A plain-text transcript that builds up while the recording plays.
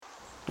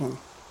1,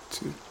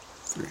 2,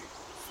 3,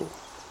 4.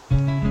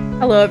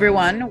 Hello,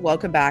 everyone.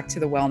 Welcome back to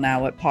the Well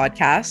Now What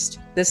podcast.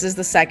 This is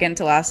the second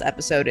to last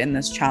episode in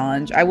this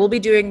challenge. I will be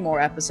doing more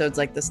episodes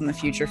like this in the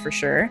future for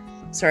sure.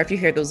 Sorry if you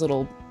hear those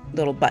little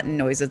button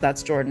noises.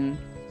 That's Jordan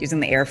using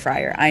the air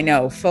fryer. I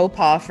know, faux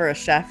pas for a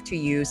chef to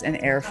use an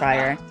air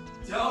fryer.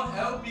 Don't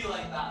help me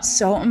like that.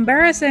 So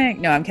embarrassing.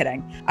 No, I'm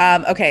kidding.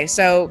 Okay,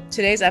 so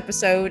today's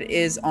episode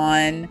is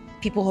on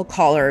people who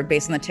call her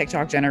based on the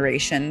TikTok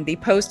generation, the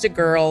poster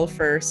girl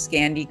for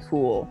Scandi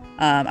Cool.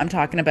 I'm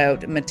talking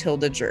about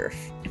Matilda Djerf.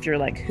 If you're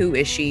like, who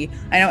is she?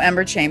 I know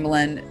Emma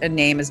Chamberlain, a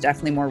name is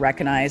definitely more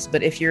recognized,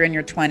 but if you're in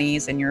your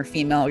 20s and you're a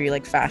female or you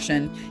like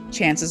fashion,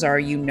 chances are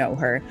you know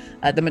her.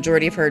 The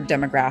majority of her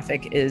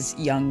demographic is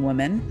young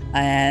women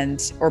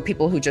or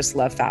people who just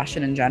love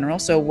fashion in general.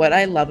 So what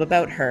I love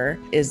about her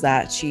is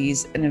that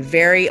she's a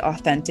very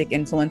authentic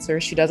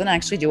influencer. She doesn't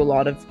actually do a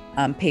lot of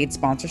paid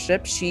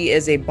sponsorship. She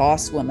is a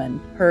boss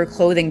woman. Her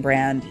clothing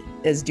brand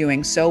is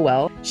doing so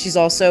well. She's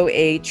also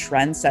a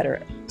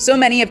trendsetter. So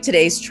many of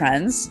today's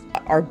trends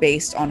are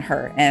based on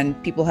her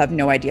and people have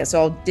no idea.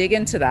 So I'll dig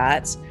into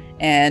that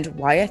and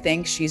why I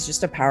think she's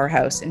just a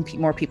powerhouse and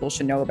more people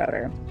should know about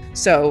her.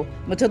 So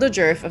Matilda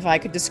Djerf, if I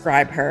could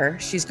describe her,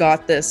 she's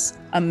got this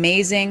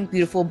amazing,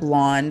 beautiful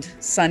blonde,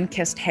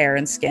 sun-kissed hair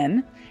and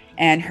skin.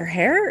 And her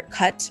hair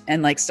cut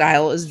and like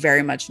style is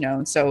very much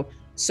known.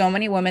 So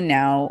many women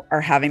now are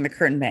having the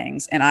curtain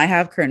bangs, and I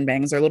have curtain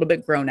bangs. They're a little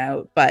bit grown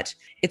out, but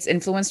it's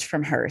influenced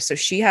from her. So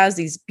she has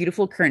these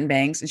beautiful curtain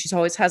bangs and she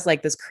always has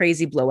like this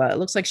crazy blowout. It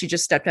looks like she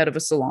just stepped out of a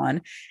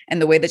salon, and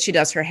the way that she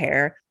does her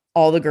hair,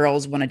 all the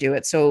girls want to do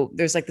it. So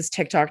there's like this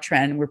TikTok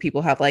trend where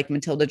people have like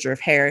Matilda Djerf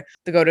hair.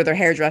 They go to their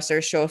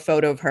hairdresser, show a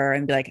photo of her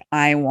and be like,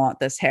 I want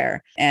this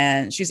hair.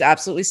 And she's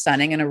absolutely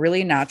stunning and a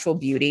really natural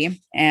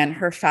beauty. And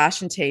her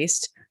fashion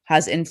taste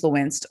has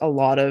influenced a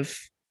lot of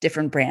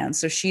different brands.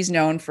 So she's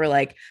known for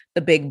like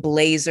the big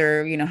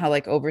blazer, you know, how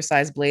like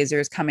oversized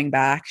blazers coming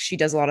back. She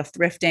does a lot of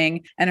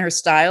thrifting and her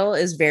style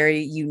is very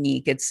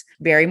unique. It's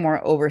very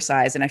more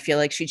oversized. And I feel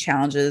like she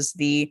challenges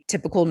the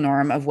typical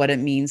norm of what it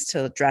means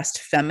to dress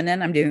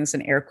feminine. I'm doing this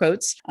in air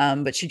quotes,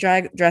 but she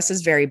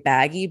dresses very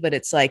baggy, but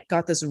it's like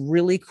got this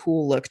really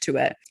cool look to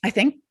it. I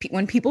think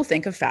when people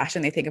think of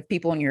fashion, they think of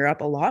people in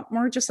Europe a lot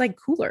more just like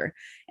cooler.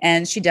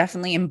 And she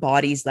definitely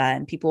embodies that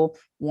and people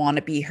want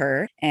to be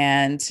her.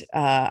 And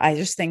I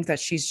just think that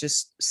she's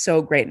just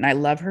so great. And I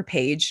love her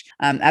page.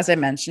 As I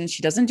mentioned,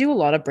 she doesn't do a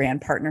lot of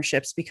brand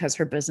partnerships because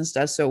her business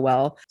does so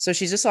well. So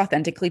she's just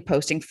authentically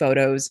posting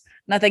photos,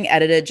 nothing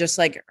edited, just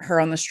like her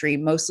on the street,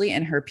 mostly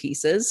in her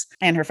pieces.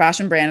 And her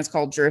fashion brand is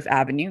called Djerf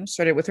Avenue,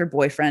 started with her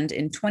boyfriend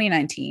in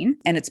 2019,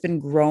 and it's been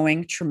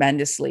growing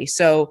tremendously.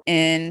 So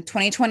in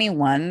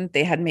 2021,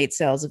 they had made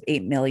sales of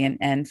 8 million.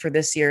 And for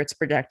this year, it's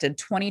projected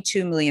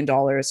 $22 million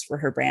for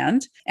her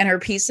brand. And her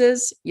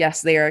pieces,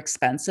 yes, they are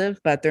expensive,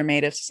 but they're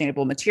made of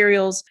sustainable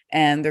materials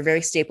and they're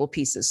very staple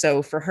pieces.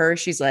 So for her,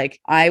 she's like,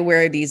 I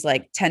wear these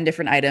like 10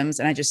 different items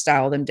and I just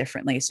style them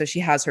differently. So she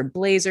has her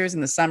blazers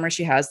in the summer.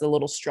 She has the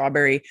little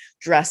strawberry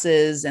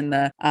dresses and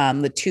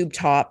the tube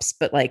tops.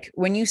 But like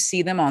when you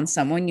see them on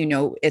someone, you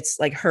know, it's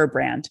like her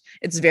brand.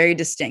 It's very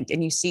distinct.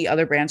 And you see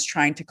other brands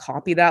trying to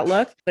copy that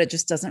look, but it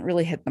just doesn't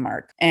really hit the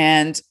mark.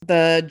 And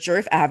the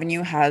Djerf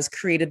Avenue has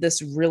created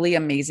this really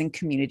amazing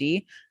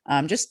community,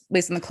 just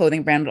based on the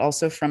clothing brand, but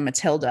also from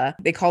Matilda.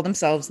 They call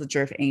themselves the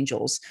Djerf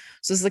Angels.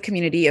 So this is a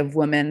community of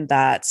women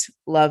that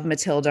love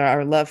Matilda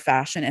or love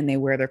fashion and they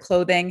wear their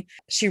clothing.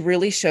 She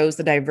really shows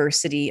the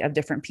diversity of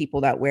different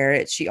people that wear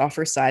it. She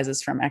offers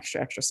sizes from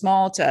extra, extra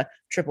small to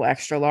triple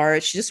extra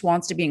large. She just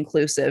wants to be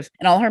inclusive.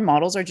 And all her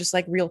models are just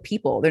like real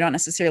people. They're not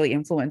necessarily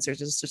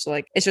influencers. It's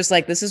just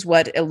like, this is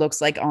what it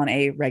looks like on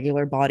a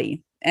regular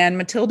body. And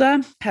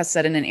Matilda has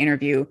said in an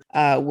interview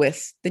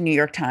with the New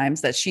York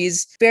Times that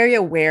she's very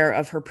aware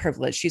of her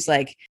privilege. She's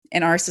like,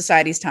 in our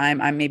society's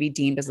time, I'm maybe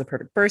deemed as the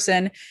perfect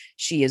person.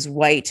 She is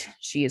white.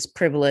 She is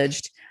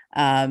privileged.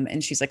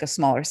 And she's like a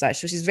smaller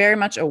size. So she's very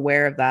much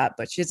aware of that,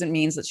 but she doesn't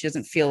mean that she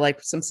doesn't feel like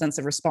some sense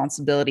of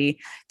responsibility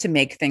to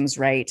make things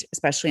right,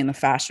 especially in the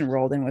fashion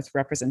world and with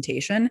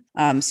representation.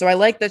 So I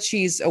like that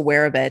she's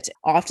aware of it.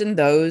 Often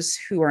those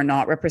who are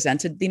not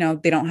represented, you know,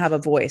 they don't have a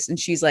voice. And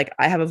she's like,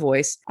 I have a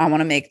voice. I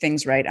want to make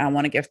things right. I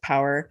want to give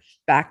power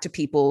back to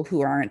people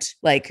who aren't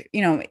like,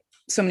 you know,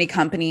 so many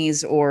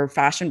companies or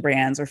fashion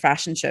brands or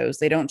fashion shows,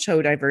 they don't show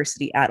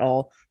diversity at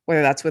all,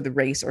 whether that's with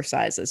race or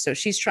sizes. So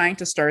she's trying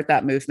to start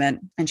that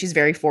movement and she's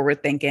very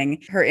forward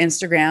thinking. Her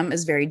Instagram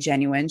is very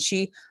genuine.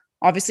 She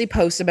obviously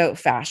posts about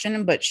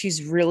fashion, but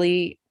she's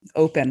really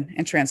open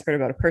and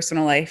transparent about her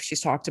personal life. She's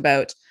talked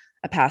about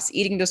a past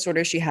eating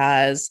disorder she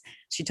has.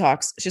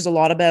 She's a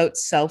lot about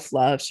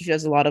self-love. She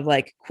does a lot of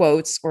like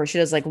quotes, or she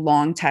does like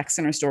long texts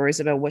in her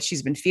stories about what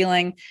she's been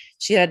feeling.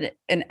 She had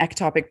an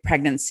ectopic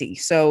pregnancy.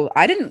 So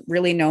I didn't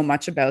really know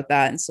much about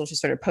that until she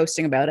started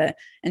posting about it.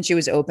 And she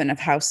was open of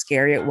how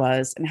scary it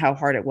was and how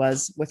hard it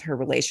was with her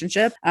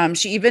relationship.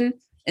 She even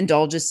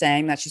indulges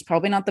saying that she's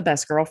probably not the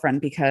best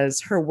girlfriend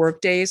because her work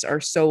days are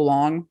so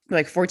long,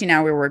 like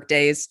 14-hour work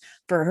days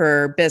for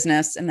her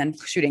business and then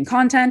shooting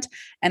content.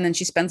 And then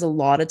she spends a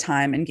lot of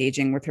time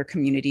engaging with her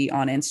community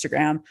on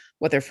Instagram,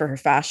 whether for her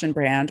fashion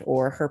brand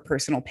or her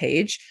personal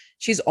page.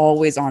 She's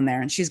always on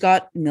there and she's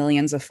got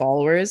millions of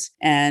followers,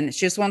 and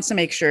she just wants to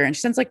make sure, and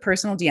she sends like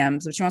personal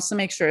DMs, but she wants to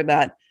make sure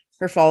that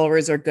her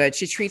followers are good.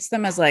 She treats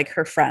them as like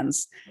her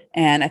friends.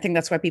 And I think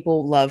that's why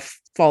people love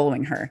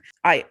following her.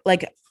 I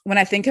like when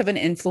I think of an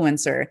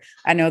influencer,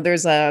 I know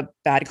there's a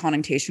bad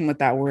connotation with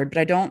that word, but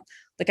I don't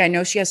like, I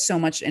know she has so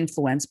much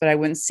influence, but I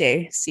wouldn't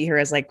see her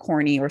as like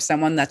corny or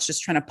someone that's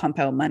just trying to pump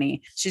out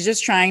money. She's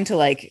just trying to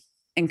like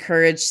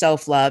encourage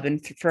self-love.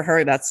 And for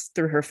her, that's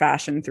through her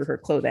fashion, through her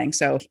clothing.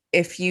 So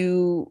if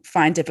you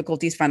find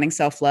difficulties finding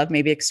self-love,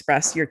 maybe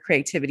express your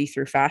creativity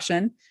through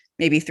fashion,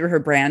 maybe through her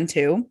brand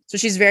too. So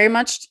she's very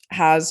much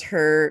has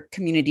her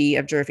community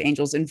of Jerf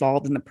Angels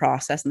involved in the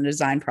process and the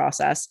design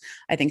process.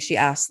 I think she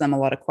asks them a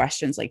lot of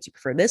questions like, do you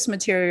prefer this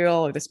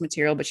material or this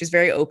material? But she's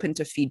very open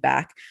to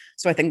feedback.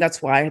 So I think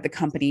that's why the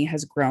company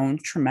has grown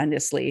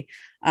tremendously.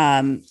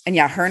 And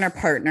yeah, her and her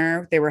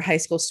partner, they were high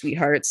school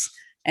sweethearts,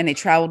 and they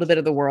traveled a bit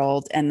of the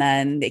world, and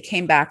then they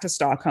came back to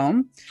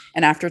Stockholm.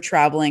 And after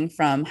traveling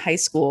from high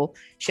school,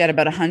 she had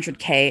about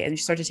 100K, and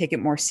she started to take it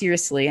more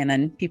seriously. And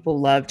then people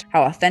loved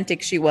how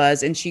authentic she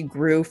was, and she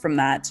grew from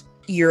that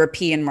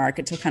European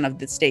market to kind of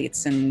the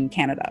States and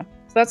Canada.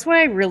 So that's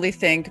why I really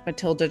think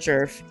Matilda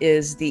Djerf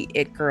is the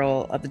it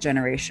girl of the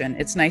generation.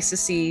 It's nice to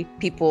see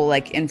people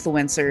like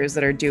influencers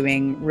that are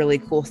doing really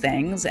cool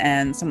things,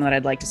 and someone that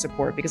I'd like to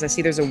support, because I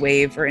see there's a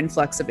wave or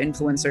influx of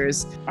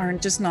influencers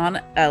aren't just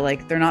not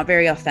like, they're not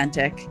very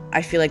authentic.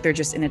 I feel like they're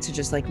just in it to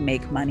just like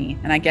make money.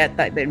 And I get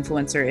that the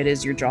influencer, it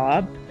is your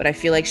job, but I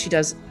feel like she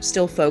does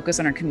still focus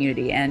on her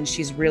community, and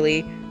she's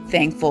really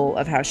thankful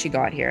of how she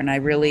got here. And I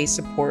really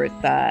support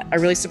that. I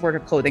really support her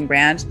clothing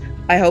brand.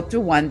 I hope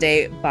to one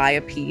day buy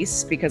a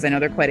piece because I know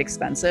they're quite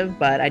expensive,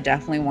 but I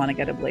definitely want to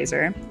get a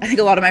blazer. I think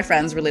a lot of my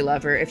friends really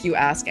love her. If you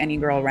ask any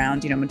girl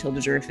around,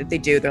 Matilda Djerf, if they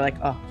do, they're like,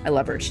 oh, I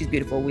love her. She's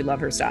beautiful. We love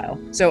her style.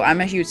 So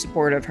I'm a huge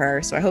supporter of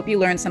her. So I hope you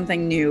learned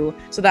something new.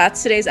 So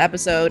that's today's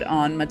episode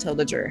on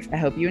Matilda Djerf. I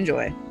hope you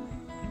enjoy.